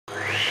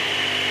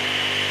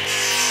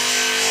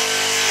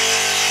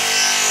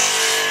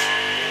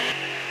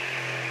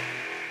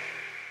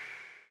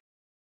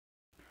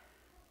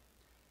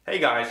Hey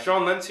guys,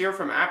 Sean Lentz here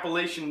from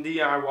Appalachian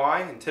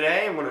DIY, and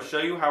today I'm going to show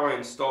you how I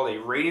installed a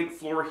radiant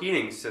floor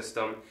heating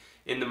system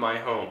into my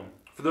home.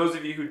 For those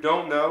of you who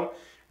don't know,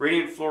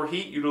 radiant floor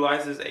heat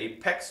utilizes a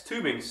PEX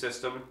tubing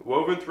system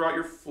woven throughout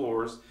your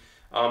floors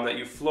that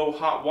you flow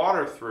hot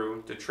water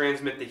through to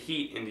transmit the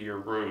heat into your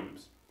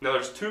rooms. Now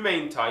there's two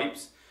main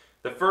types,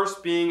 the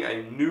first being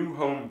a new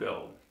home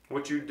build.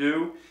 What you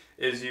do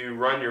is you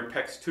run your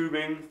PEX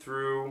tubing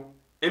through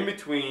in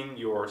between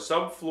your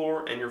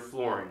subfloor and your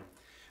flooring.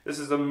 This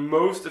is the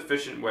most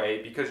efficient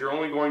way because you're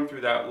only going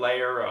through that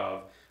layer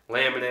of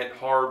laminate,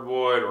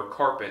 hardwood, or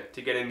carpet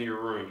to get into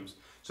your rooms.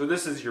 So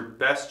this is your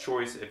best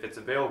choice if it's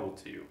available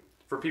to you.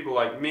 For people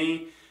like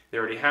me, they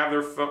already have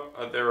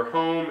their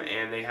home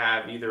and they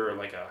have either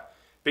like a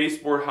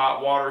baseboard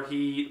hot water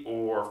heat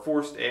or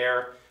forced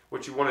air.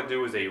 What you want to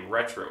do is a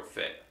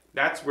retrofit.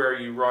 That's where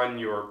you run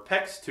your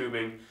PEX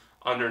tubing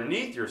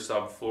underneath your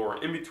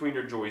subfloor in between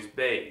your joist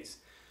bays.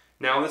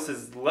 Now this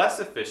is less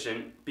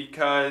efficient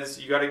because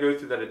you got to go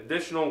through that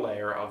additional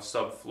layer of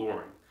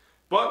subflooring.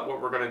 But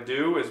what we're going to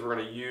do is we're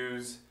going to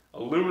use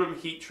aluminum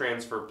heat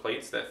transfer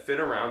plates that fit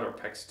around our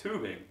PEX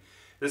tubing.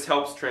 This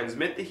helps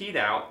transmit the heat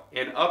out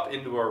and up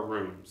into our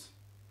rooms.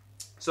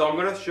 So I'm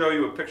going to show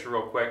you a picture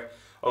real quick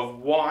of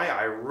why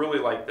I really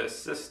like this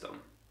system.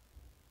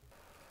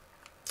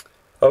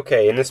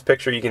 Okay, in this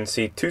picture you can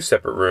see two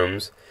separate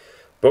rooms.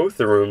 Both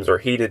the rooms are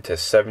heated to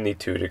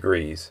 72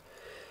 degrees.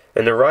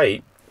 On the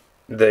right,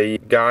 the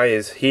guy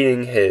is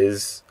heating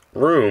his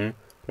room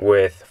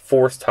with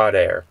forced hot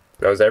air.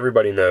 Now, as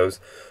everybody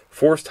knows,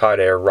 forced hot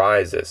air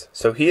rises,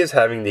 so he is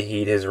having to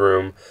heat his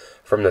room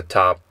from the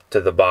top to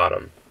the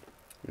bottom.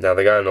 Now,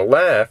 the guy on the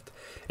left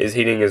is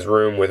heating his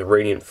room with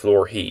radiant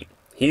floor heat.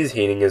 He's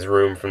heating his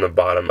room from the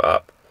bottom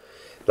up.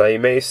 Now, you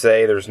may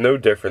say there's no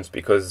difference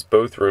because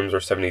both rooms are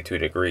 72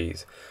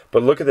 degrees,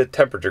 but look at the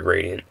temperature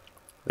gradient.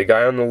 The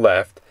guy on the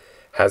left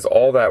has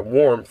all that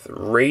warmth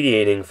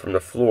radiating from the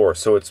floor,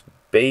 so it's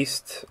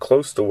based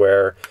close to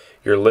where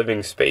your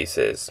living space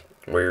is,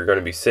 where you're going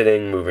to be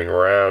sitting, moving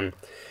around.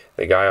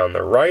 The guy on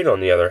the right, on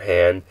the other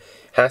hand,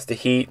 has to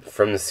heat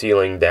from the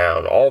ceiling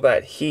down. All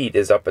that heat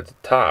is up at the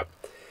top.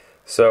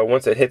 So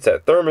once it hits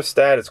that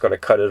thermostat, it's going to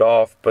cut it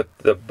off, but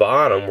the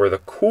bottom, where the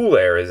cool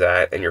air is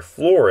at and your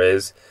floor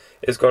is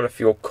going to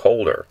feel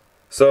colder.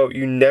 So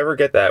you never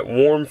get that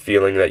warm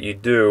feeling that you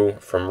do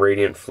from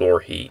radiant floor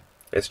heat.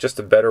 It's just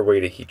a better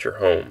way to heat your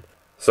home.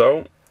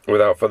 So,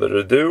 without further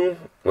ado,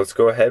 let's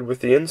go ahead with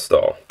the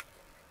install.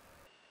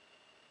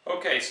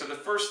 Okay, so the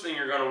first thing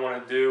you're going to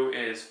want to do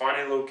is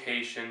find a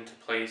location to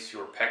place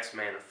your PEX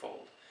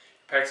manifold.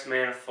 PEX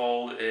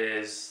manifold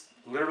is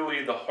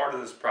literally the heart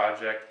of this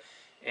project,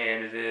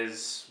 and it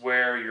is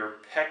where your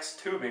PEX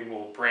tubing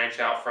will branch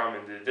out from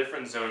into the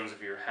different zones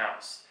of your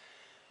house.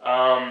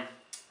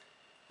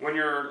 When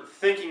you're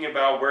thinking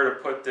about where to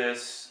put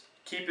this,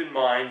 keep in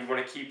mind you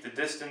want to keep the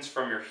distance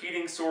from your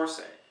heating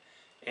source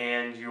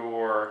and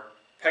your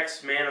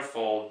PEX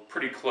manifold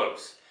pretty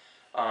close.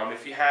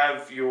 If you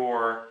have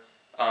your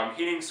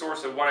heating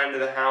source at one end of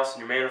the house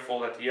and your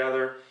manifold at the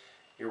other,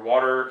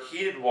 your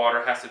heated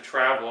water has to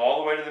travel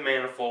all the way to the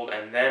manifold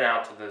and then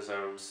out to the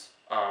zones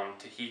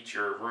to heat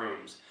your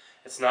rooms.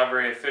 It's not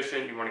very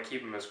efficient. You want to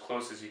keep them as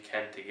close as you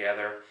can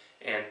together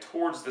and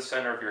towards the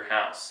center of your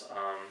house,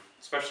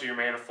 especially your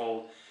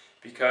manifold,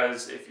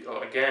 because if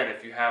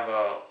you have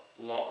a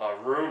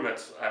room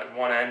that's at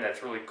one end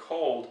that's really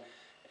cold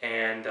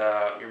and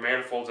your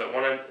manifold's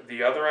at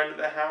the other end of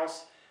the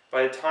house,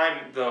 by the time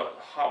the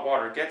hot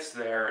water gets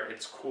there,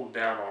 it's cooled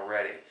down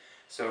already.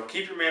 So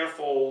keep your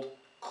manifold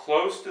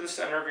close to the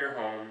center of your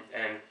home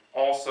and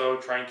also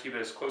try and keep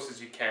it as close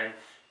as you can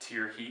to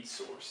your heat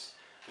source.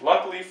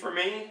 Luckily for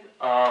me,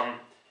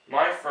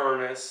 my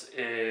furnace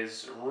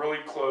is really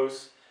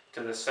close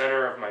to the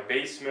center of my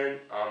basement,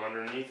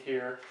 underneath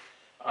here.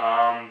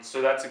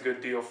 So that's a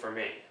good deal for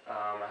me.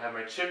 I have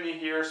my chimney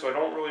here, so I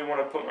don't really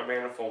want to put my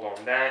manifold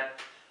on that.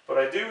 But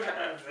I do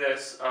have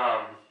this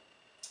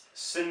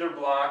cinder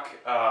block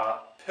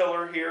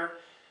pillar here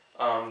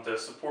to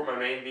support my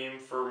main beam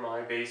for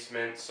my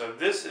basement. So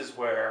this is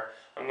where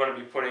I'm going to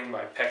be putting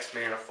my PEX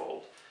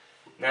manifold.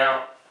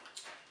 Now,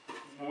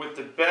 what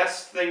the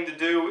best thing to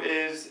do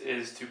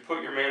is to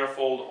put your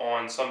manifold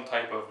on some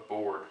type of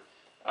board.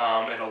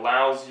 It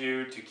allows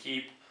you to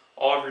keep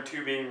all of your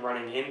tubing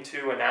running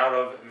into and out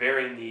of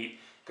very neat,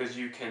 because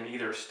you can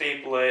either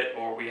staple it,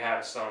 or we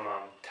have some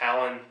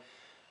Talon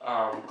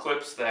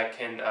clips that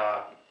can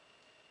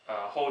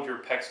hold your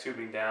PEX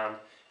tubing down,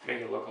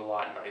 make it look a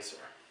lot nicer.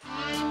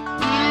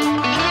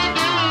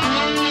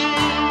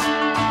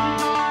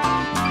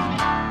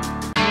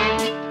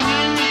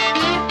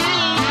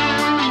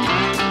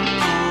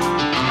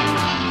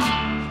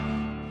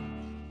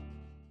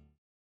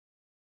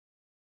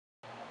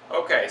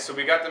 Okay, so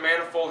we got the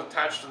manifold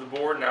attached to the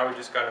board, now we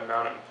just got to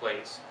mount it in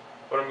place.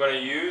 What I'm going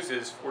to use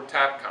is 4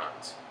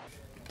 Tapcons.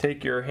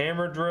 Take your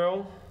hammer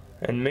drill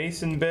and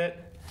mason bit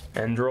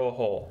and drill a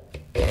hole.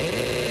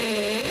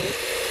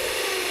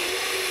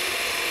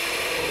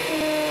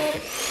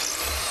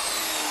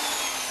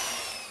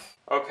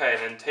 Okay,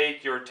 then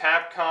take your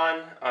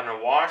Tapcon on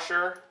a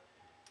washer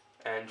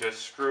and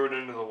just screw it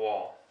into the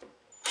wall.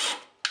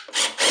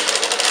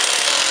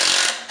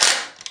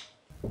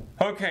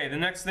 Okay, the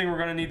next thing we're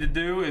going to need to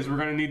do is we're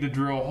going to need to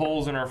drill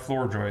holes in our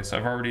floor joists.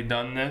 I've already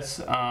done this.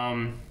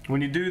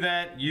 When you do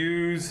that,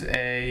 use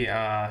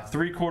a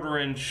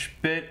 3/4 inch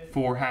bit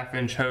for 1/2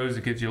 inch hose.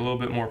 It gives you a little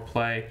bit more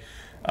play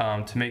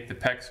to make the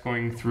PEX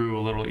going through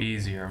a little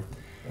easier.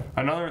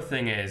 Another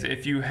thing is,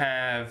 if you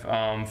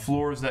have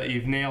floors that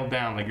you've nailed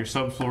down, like your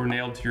subfloor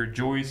nailed to your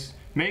joist,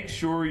 make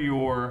sure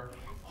your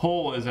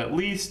hole is at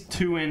least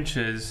 2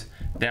 inches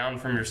down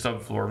from your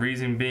subfloor.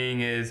 Reason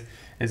being is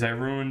I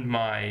ruined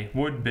my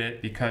wood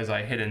bit because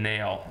I hit a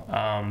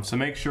nail. So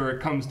make sure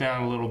it comes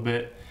down a little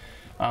bit.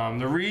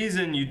 The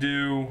reason you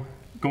do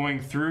going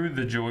through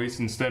the joist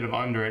instead of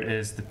under it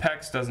is the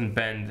PEX doesn't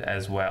bend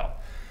as well.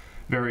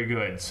 Very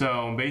good.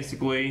 So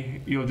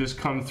basically you'll just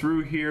come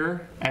through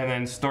here and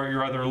then start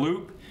your other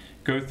loop,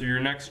 go through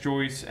your next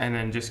joist, and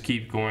then just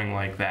keep going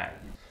like that.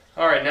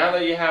 Alright, now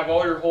that you have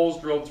all your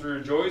holes drilled through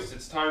your joist,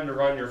 it's time to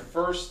run your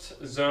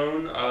first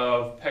zone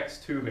of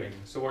PEX tubing.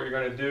 So what you're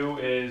going to do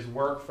is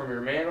work from your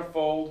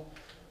manifold,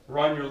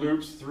 run your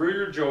loops through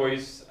your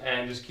joist,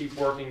 and just keep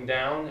working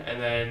down,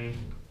 and then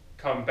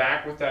come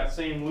back with that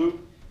same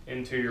loop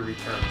into your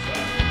return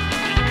side.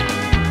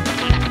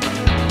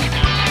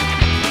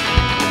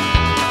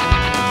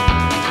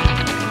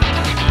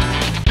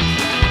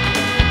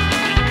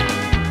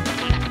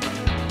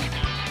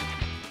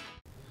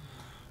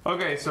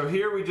 Okay, so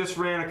here we just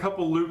ran a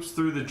couple loops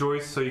through the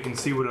joist so you can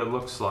see what it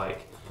looks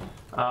like.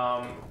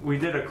 We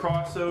did a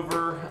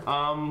crossover,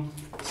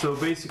 so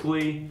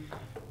basically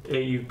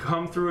you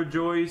come through a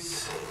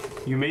joist,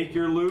 you make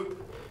your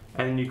loop,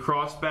 and you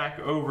cross back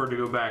over to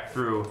go back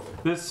through.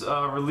 This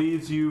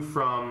relieves you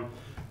from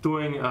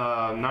doing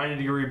a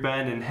 90-degree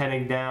bend and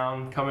heading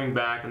down, coming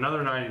back,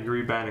 another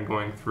 90-degree bend and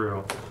going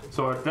through.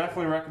 So I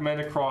definitely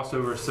recommend a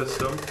crossover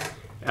system.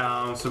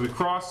 So we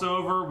cross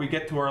over, we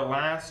get to our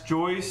last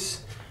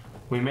joist,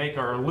 we make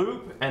our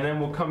loop, and then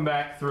we'll come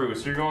back through.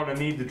 So you're going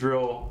to need to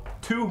drill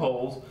 2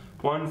 holes,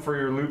 one for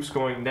your loops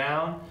going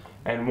down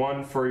and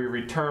one for your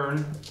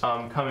return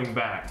coming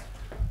back.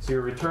 So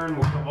your return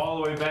will come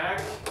all the way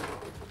back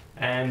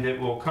and it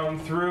will come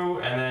through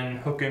and then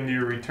hook into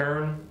your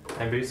return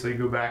and basically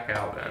go back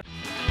out then.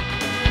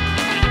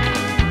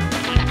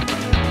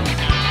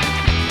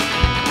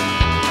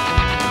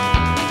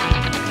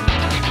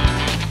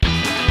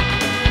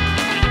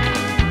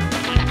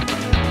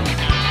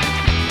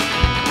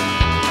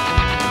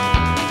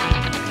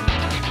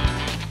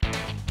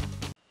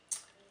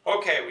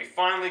 Okay, we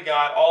finally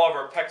got all of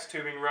our PEX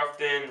tubing roughed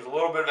in. There's a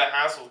little bit of a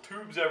hassle,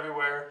 tubes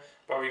everywhere,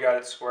 but we got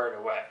it squared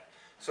away.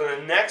 So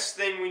the next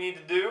thing we need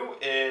to do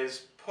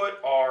is put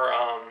our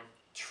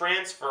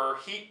transfer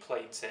heat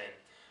plates in,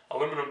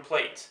 aluminum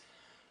plates.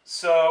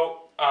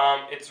 So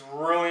it's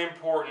really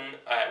important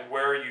at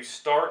where you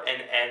start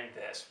and end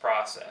this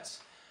process.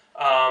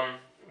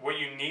 What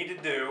you need to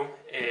do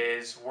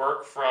is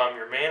work from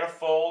your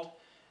manifold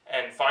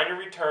and find your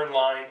return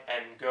line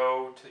and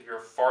go to your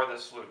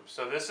farthest loop.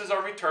 So this is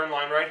our return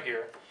line right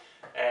here,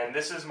 and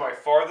this is my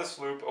farthest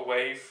loop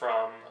away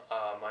from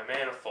my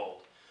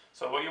manifold.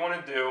 So what you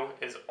want to do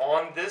is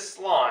on this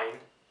line,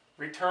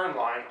 return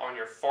line, on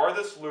your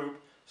farthest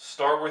loop,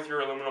 start with your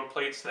aluminum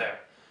plates there.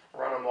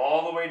 Run them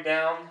all the way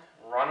down,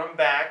 run them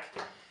back,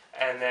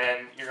 and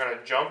then you're going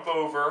to jump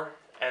over,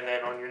 and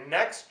then on your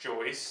next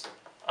joist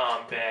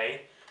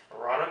bay,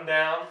 run them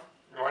down,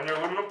 run your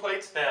aluminum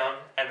plates down,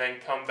 and then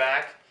come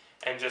back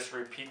and just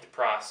repeat the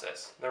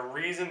process. The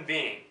reason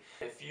being,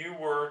 if you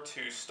were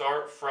to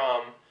start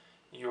from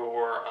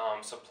your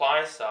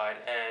supply side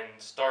and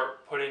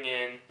start putting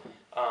in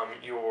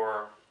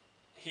your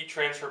heat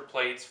transfer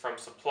plates from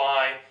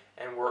supply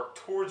and work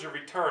towards your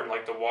return,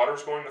 like the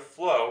water's going to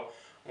flow,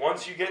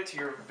 once you get to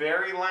your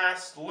very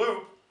last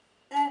loop,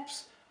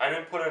 oops, I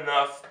didn't put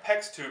enough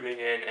PEX tubing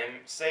in, and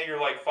say you're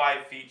like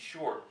 5 feet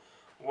short.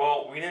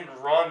 Well, we didn't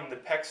run the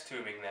PEX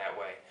tubing that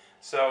way.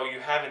 So you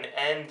have an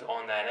end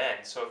on that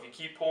end. So if you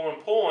keep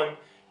pulling,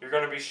 you're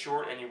going to be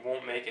short and you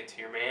won't make it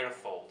to your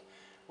manifold.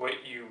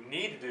 What you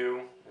need to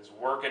do is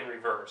work in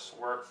reverse.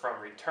 Work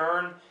from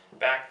return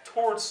back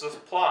towards the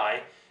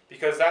supply,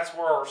 because that's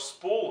where our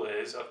spool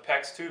is of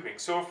PEX tubing.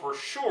 So if we're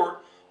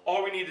short,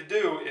 all we need to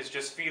do is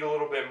just feed a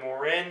little bit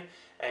more in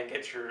and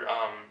get your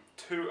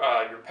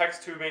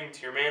PEX tubing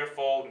to your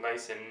manifold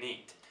nice and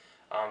neat.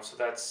 So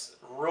that's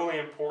really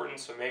important,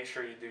 so make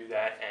sure you do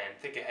that and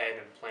think ahead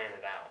and plan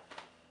it out.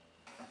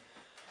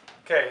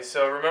 Okay,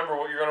 so remember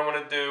what you're going to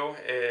want to do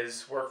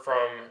is work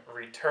from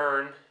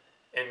return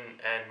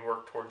and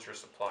work towards your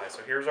supply.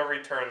 So here's our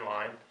return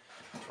line.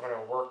 We're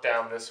going to work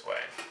down this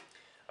way.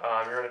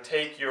 You're going to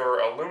take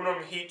your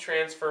aluminum heat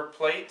transfer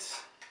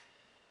plates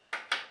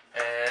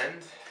and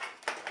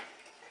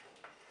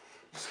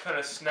just kind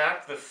of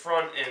snap the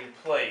front in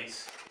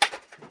place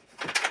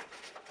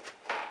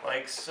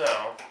like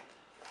so,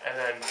 and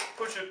then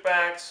push it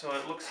back so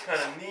it looks kind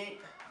of neat.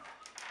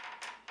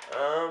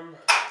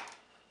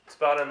 It's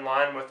about in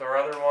line with our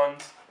other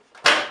ones,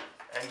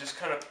 and just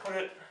kind of put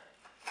it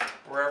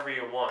wherever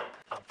you want.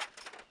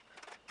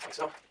 Like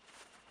so.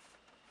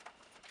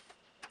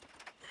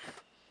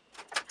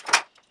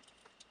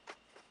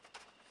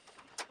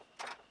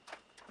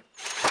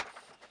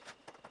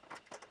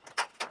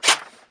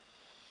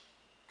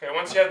 Okay,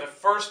 once you have the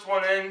first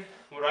one in,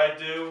 what I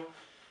do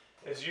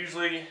is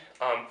usually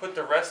put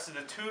the rest of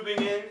the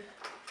tubing in,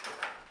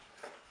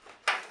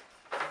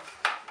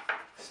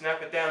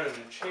 snap it down in the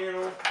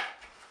channel,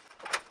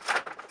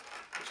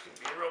 which can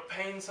be a real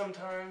pain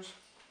sometimes.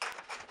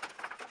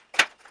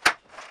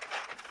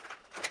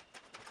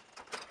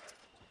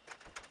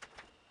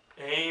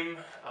 Aim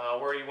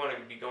where you want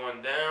to be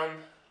going down.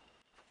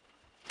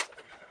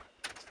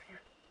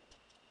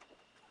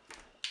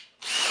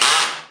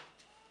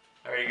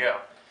 There you go.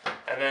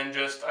 And then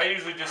I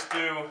usually just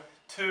do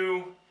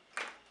 2,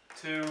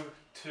 2,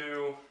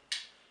 2,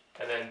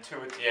 and then 2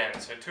 at the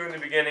end. So 2 in the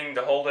beginning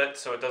to hold it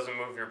so it doesn't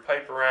move your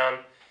pipe around,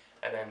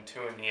 and then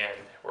 2 in the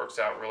end. Works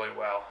out really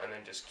well. And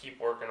then just keep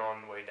working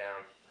on the way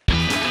down.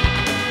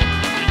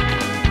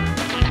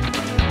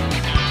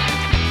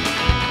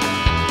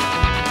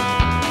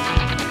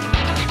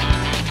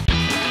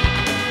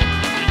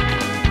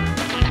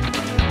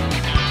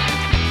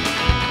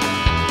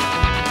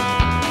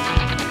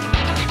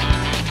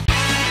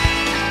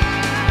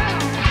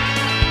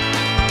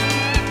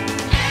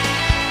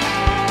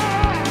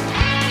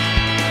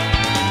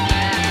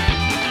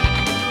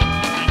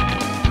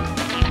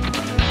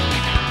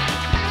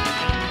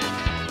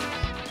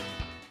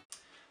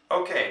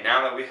 Okay,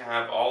 now that we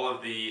have all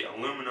of the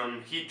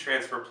aluminum heat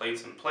transfer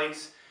plates in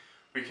place,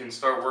 we can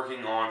start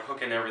working on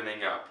hooking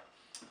everything up.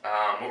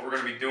 What we're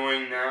going to be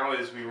doing now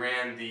is we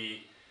ran the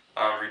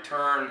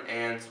return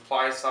and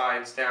supply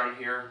sides down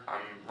here.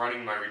 I'm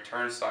running my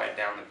return side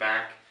down the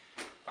back.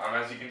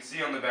 As you can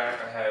see on the back,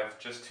 I have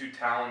just 2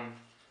 Talon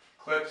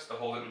clips to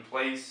hold it in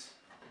place,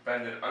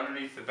 bend it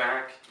underneath the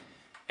back,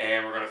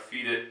 and we're going to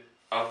feed it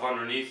up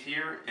underneath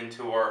here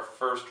into our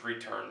first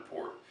return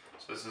port.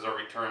 So this is our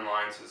return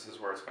line, so this is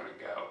where it's going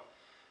to go.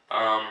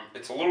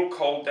 It's a little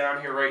cold down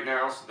here right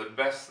now, so the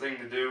best thing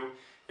to do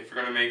if you're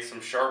going to make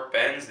some sharp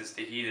bends is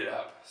to heat it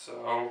up.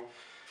 So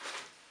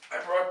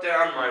I brought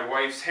down my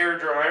wife's hair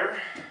dryer.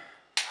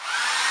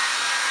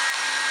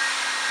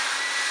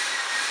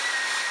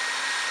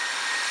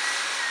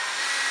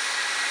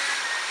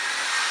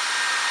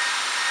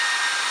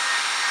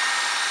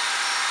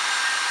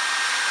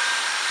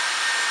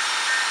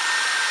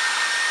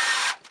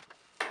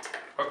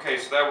 Okay,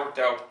 so that worked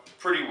out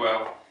pretty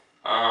well.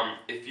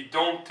 If you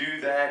don't do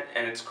that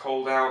and it's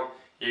cold out,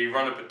 you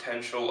run the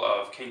potential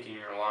of kinking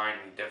your line,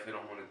 and you definitely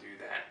don't want to do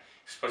that,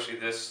 especially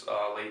this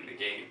late in the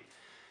game.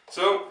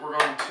 So we're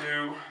going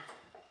to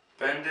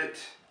bend it.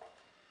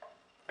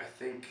 I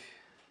think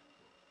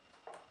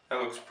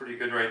that looks pretty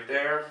good right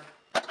there.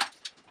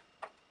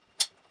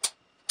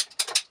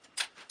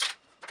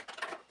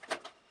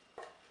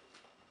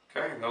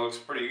 Okay, that looks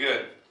pretty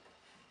good.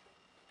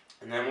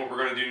 And then what we're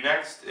going to do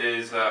next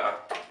is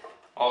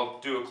I'll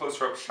do a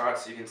closer up shot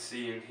so you can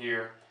see in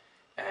here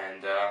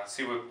and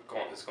see what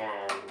is going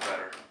on a little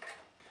better.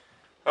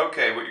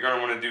 Okay, what you're going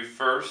to want to do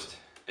first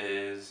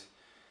is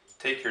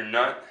take your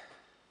nut,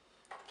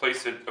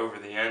 place it over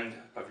the end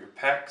of your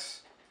PEX,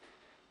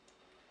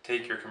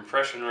 take your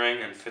compression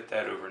ring and fit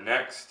that over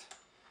next,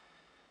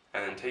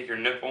 and then take your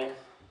nipple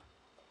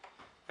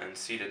and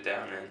seat it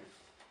down in.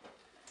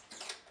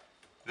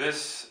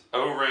 This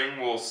O-ring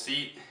will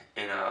seat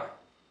in a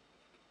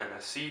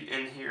seat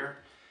in here,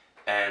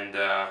 and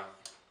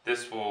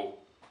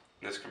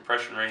this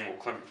compression ring will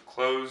clip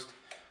closed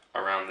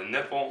around the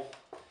nipple,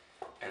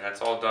 and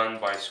that's all done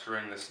by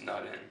screwing this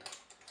nut in.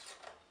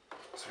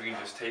 So we can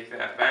just take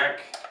that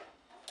back,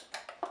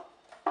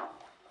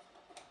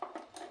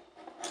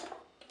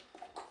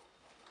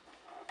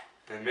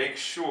 and make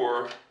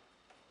sure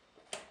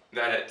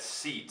that it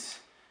seats.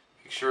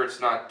 Make sure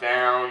it's not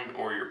down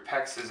or your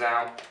PEX is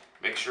out.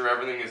 Make sure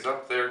everything is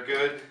up there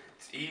good,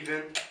 it's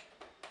even.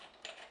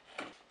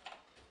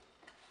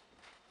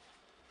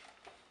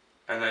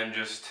 And then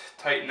just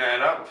tighten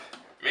that up.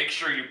 Make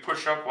sure you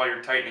push up while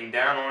you're tightening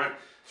down on it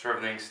so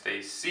everything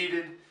stays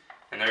seated.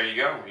 And there you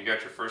go, you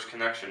got your first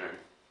connection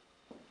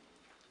in.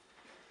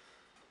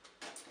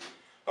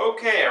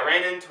 Okay, I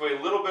ran into a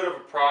little bit of a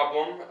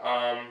problem.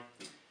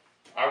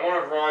 I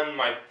want to run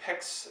my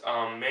PEX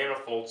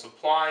manifold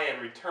supply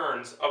and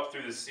returns up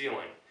through the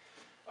ceiling.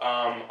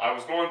 I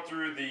was going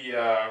through the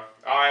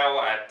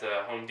aisle at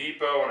Home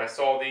Depot and I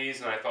saw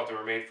these and I thought they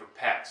were made for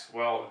PEX.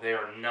 Well, they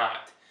are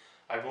not.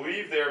 I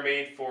believe they're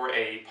made for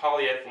a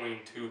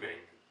polyethylene tubing.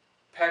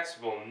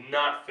 PEX will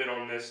not fit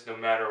on this no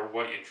matter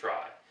what you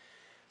try.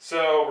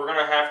 So we're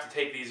going to have to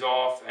take these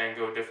off and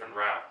go a different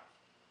route.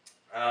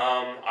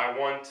 I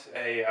want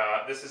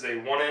this is a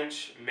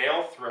 1-inch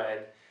male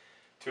thread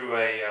to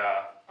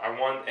I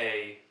want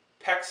a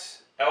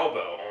PEX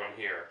elbow on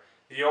here.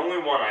 The only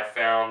one I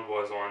found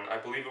was on, I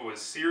believe it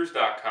was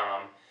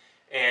Sears.com,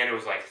 and it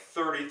was like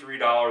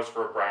 $33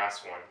 for a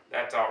brass one.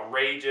 That's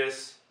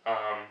outrageous.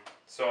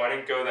 So I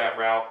didn't go that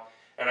route.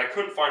 and I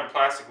couldn't find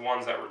plastic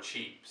ones that were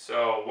cheap.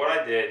 So what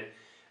I did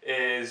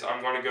is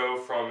I'm going to go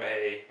from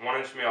a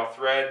 1-inch male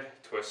thread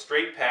to a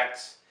straight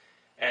PEX,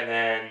 and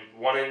then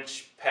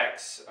 1-inch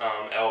PEX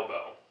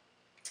elbow.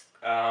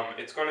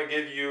 It's going to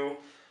give you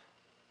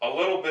a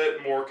little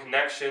bit more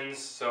connections,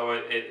 so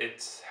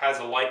it has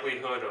a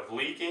likelihood of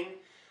leaking,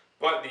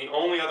 but the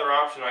only other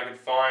option I could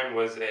find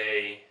was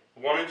a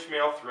 1-inch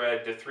male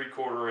thread to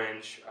 3/4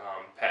 inch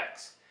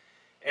PEX.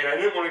 And I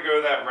didn't want to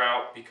go that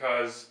route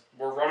because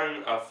we're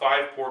running a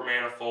 5-port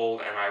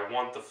manifold and I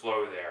want the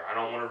flow there. I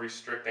don't want to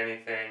restrict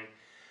anything.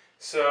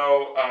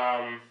 So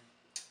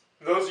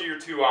those are your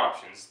two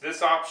options.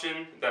 This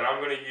option that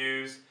I'm going to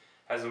use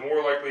has a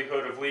more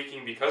likelihood of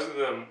leaking because of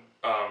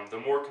the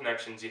more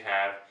connections you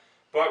have.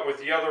 But with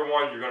the other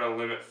one, you're going to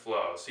limit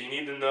flow. So you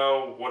need to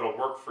know what will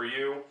work for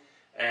you,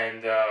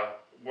 and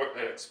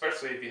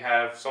especially if you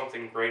have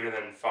something greater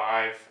than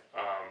 5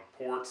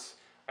 ports,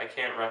 I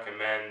can't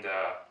recommend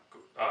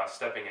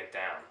stepping it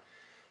down.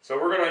 So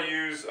we're going to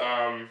use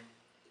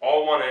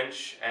all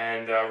 1-inch,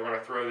 and we're going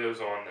to throw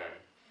those on then.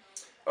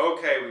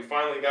 Okay, we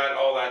finally got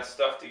all that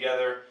stuff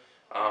together.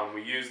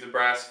 We used the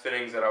brass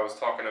fittings that I was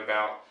talking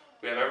about.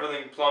 We have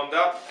everything plumbed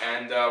up,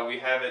 and we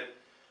have it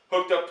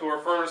hooked up to our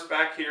furnace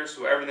back here,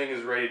 so everything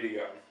is ready to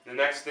go. The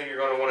next thing you're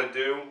going to want to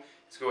do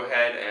is go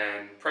ahead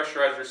and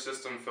pressurize your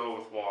system, fill it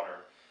with water.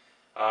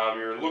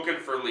 You're looking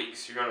for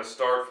leaks. You're going to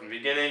start from the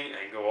beginning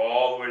and go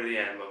all the way to the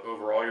end. Look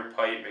over all your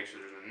pipe, make sure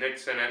there's no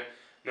nicks in it,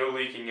 no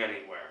leaking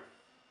anywhere.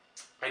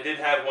 I did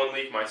have one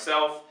leak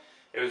myself.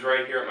 It was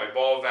right here at my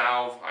ball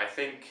valve. I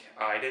think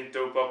I didn't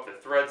dope up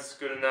the threads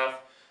good enough,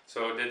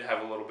 so it did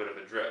have a little bit of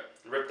a drip.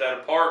 Rip that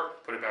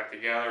apart, put it back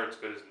together, it's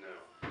good as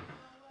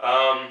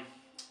new.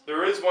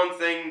 There is one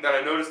thing that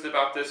I noticed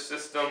about this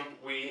system.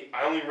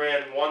 I only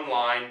ran one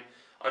line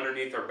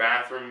underneath our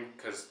bathroom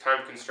because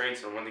time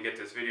constraints and when to get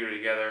this video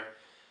together.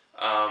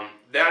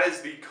 That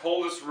is the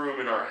coldest room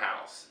in our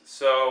house,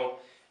 so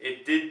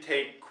it did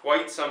take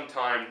quite some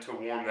time to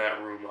warm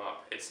that room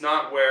up. It's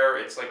not where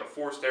it's like a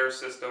forced air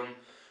system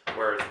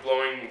where it's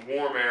blowing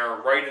warm air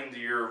right into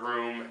your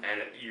room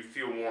and you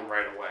feel warm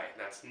right away.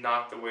 That's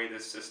not the way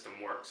this system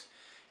works.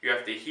 You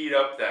have to heat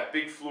up that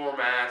big floor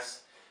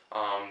mass,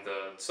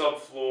 the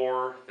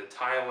subfloor, the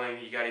tiling.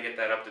 You got to get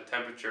that up to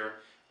temperature.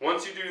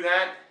 Once you do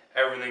that,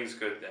 everything's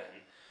good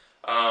then.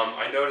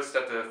 I noticed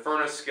that the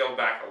furnace scaled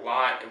back a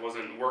lot. It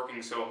wasn't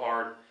working so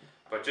hard,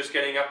 but just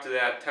getting up to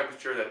that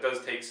temperature, that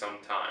does take some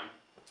time.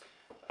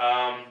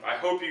 I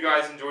hope you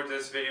guys enjoyed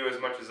this video as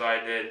much as I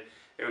did.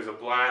 It was a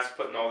blast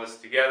putting all this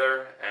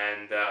together,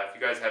 and if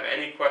you guys have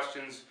any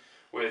questions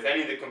with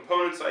any of the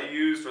components I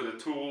used or the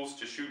tools,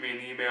 just shoot me an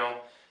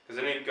email,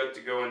 because I didn't get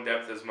to go in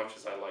depth as much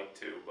as I like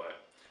to. But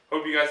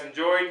hope you guys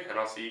enjoyed, and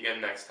I'll see you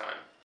again next time.